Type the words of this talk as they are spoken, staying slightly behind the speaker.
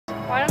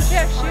Why don't you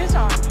have shoes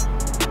on?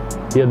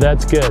 Yeah,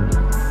 that's good.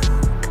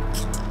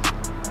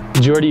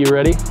 Jordy, you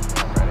ready?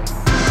 I'm ready.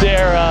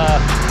 Sarah,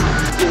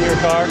 in your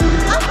car.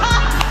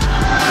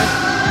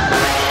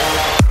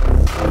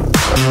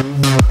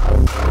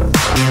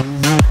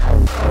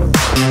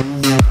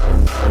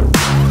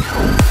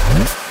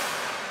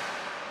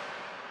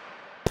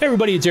 Hey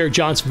everybody, it's Eric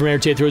Johnson from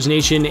Entertainment Throws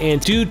Nation, and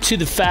due to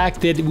the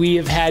fact that we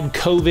have had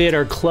COVID,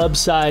 our club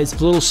size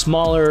is a little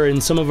smaller,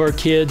 and some of our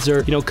kids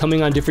are,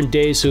 coming on different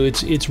days, so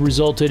it's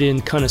resulted in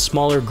kind of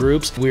smaller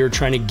groups. We were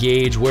trying to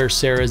gauge where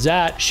Sarah's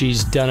at.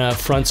 She's done a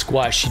front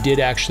squat. She did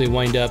actually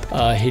wind up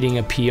hitting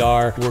a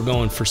PR. We're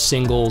going for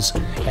singles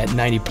at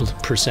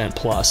 90%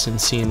 plus and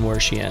seeing where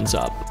she ends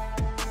up.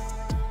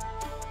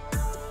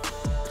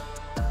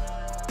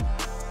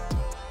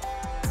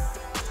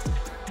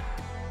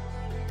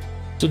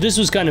 So this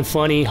was kind of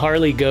funny.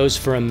 Harley goes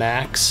for a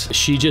max.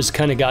 She just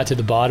kind of got to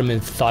the bottom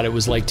and thought it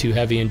was like too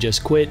heavy and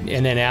just quit.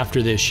 And then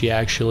after this, she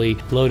actually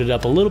loaded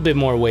up a little bit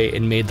more weight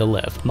and made the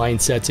lift.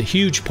 Mindset's a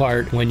huge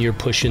part when you're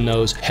pushing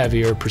those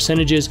heavier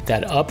percentages.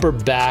 That upper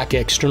back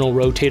external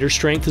rotator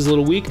strength is a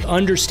little weak.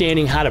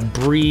 Understanding how to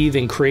breathe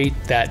and create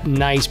that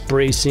nice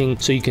bracing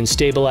so you can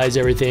stabilize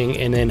everything.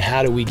 And then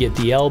how do we get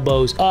the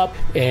elbows up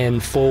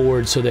and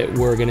forward so that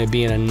we're gonna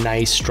be in a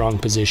nice strong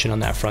position on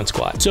that front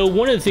squat. So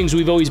one of the things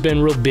we've always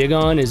been real big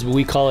on is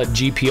we call it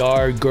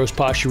GPR, gross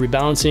posture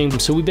rebalancing.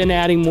 So we've been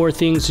adding more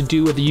things to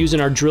do with using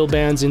our drill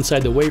bands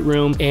inside the weight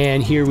room.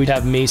 And here we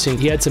have Mason.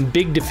 He had some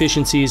big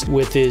deficiencies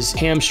with his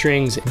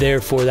hamstrings.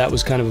 Therefore, that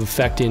was kind of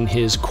affecting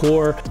his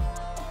core.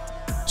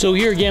 So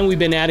here again, we've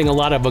been adding a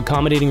lot of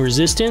accommodating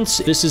resistance.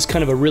 This is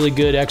kind of a really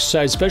good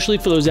exercise, especially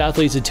for those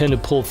athletes that tend to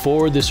pull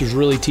forward. This is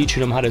really teaching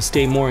them how to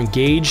stay more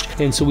engaged.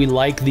 And so we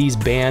like these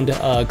band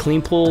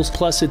clean pulls.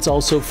 Plus it's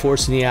also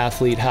forcing the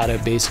athlete how to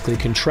basically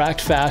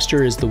contract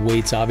faster as the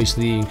weights,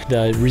 obviously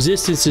the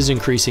resistance is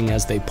increasing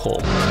as they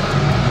pull.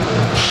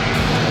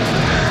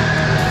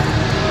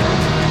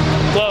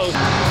 Close.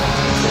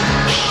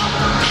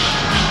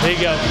 There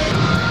you go.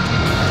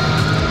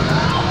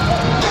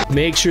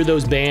 Make sure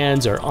those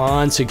bands are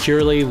on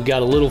securely. We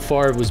got a little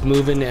far, it was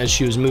moving as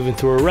she was moving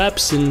through her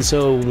reps, and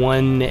so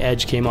one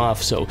edge came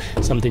off. So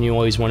something you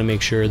always want to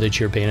make sure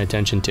that you're paying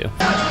attention to.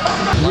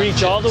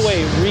 Reach all the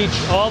way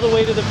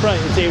to the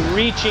front. It's a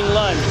reaching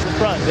lunge to the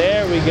front.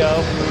 There we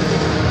go.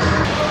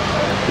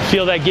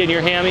 Feel that get in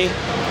your hammy?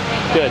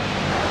 Good.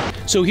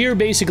 So here,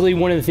 basically,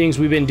 one of the things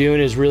we've been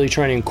doing is really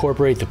trying to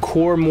incorporate the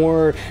core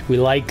more. We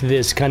like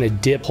this kind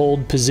of dip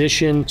hold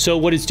position. So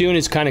what it's doing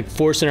is kind of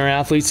forcing our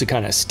athletes to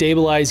kind of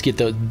stabilize, get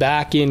the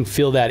back in,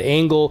 feel that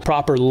angle,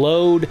 proper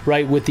load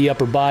right with the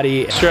upper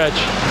body. Stretch.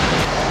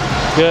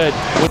 Good.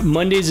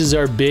 Mondays is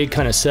our big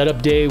kind of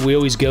setup day. We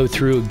always go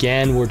through,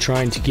 again, we're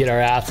trying to get our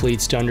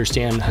athletes to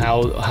understand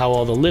how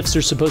all the lifts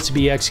are supposed to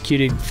be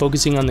executed,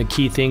 focusing on the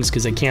key things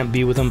because I can't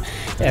be with them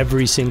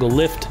every single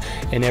lift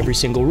and every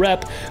single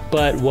rep.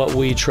 But what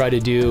we try to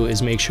do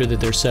is make sure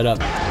that they're set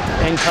up.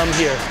 And come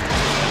here.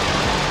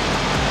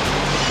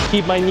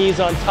 Keep my knees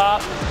on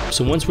top.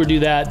 So once we do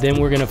that,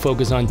 then we're gonna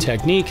focus on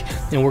technique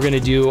and we're gonna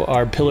do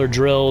our pillar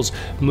drills,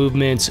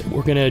 movements.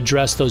 We're gonna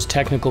address those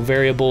technical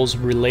variables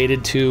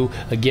related to,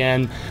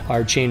 again,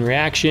 our chain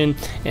reaction.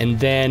 And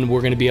then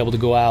we're gonna be able to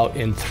go out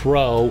and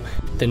throw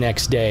the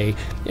next day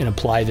and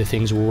apply the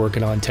things we're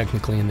working on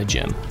technically in the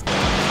gym.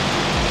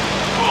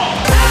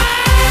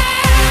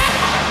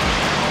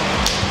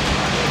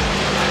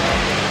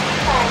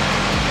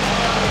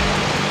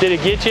 Did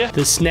it get you?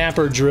 The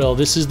snapper drill.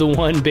 This is the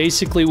one,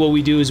 basically what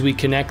we do is we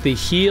connect the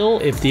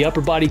heel. If the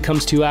upper body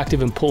comes too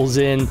active and pulls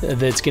in,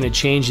 that's gonna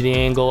change the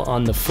angle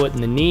on the foot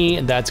and the knee,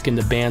 and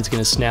the band's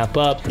gonna snap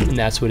up, and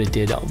that's what it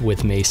did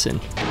with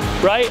Mason.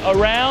 Right,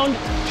 around,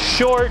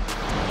 short,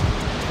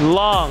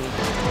 long.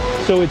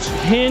 So it's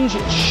hinge,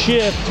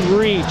 shift,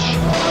 reach.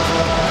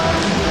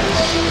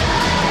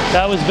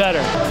 That was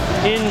better.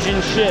 Hinge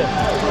and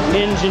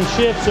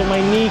shift, so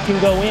my knee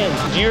can go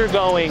in. You're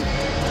going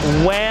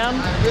wham.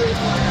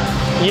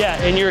 Yeah,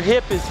 and your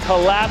hip is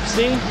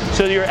collapsing,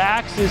 so your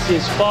axis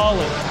is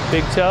falling.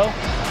 Big toe.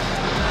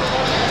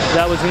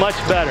 That was much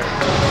better.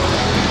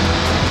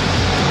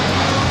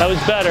 That was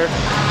better.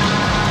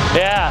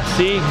 Yeah,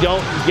 see,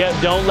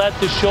 don't let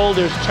the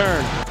shoulders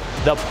turn.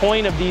 The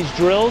point of these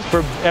drills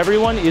for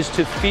everyone is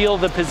to feel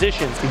the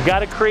positions. You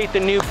gotta create the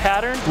new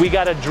pattern. We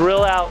gotta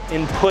drill out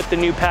and put the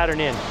new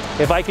pattern in.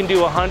 If I can do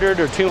 100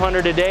 or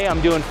 200 a day,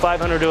 I'm doing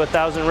 500 to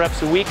 1,000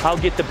 reps a week, I'll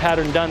get the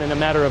pattern done in a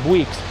matter of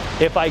weeks.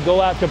 If I go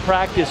out to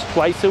practice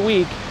twice a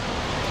week,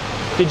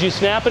 did you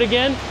snap it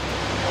again?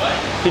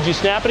 What? Did you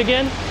snap it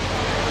again?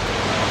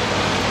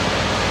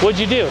 What'd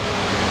you do?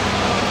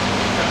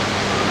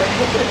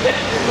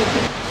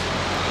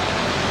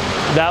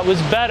 That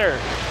was better.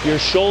 Your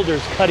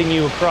shoulders cutting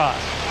you across.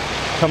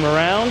 Come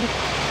around,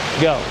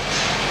 go.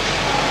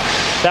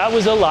 That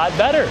was a lot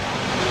better.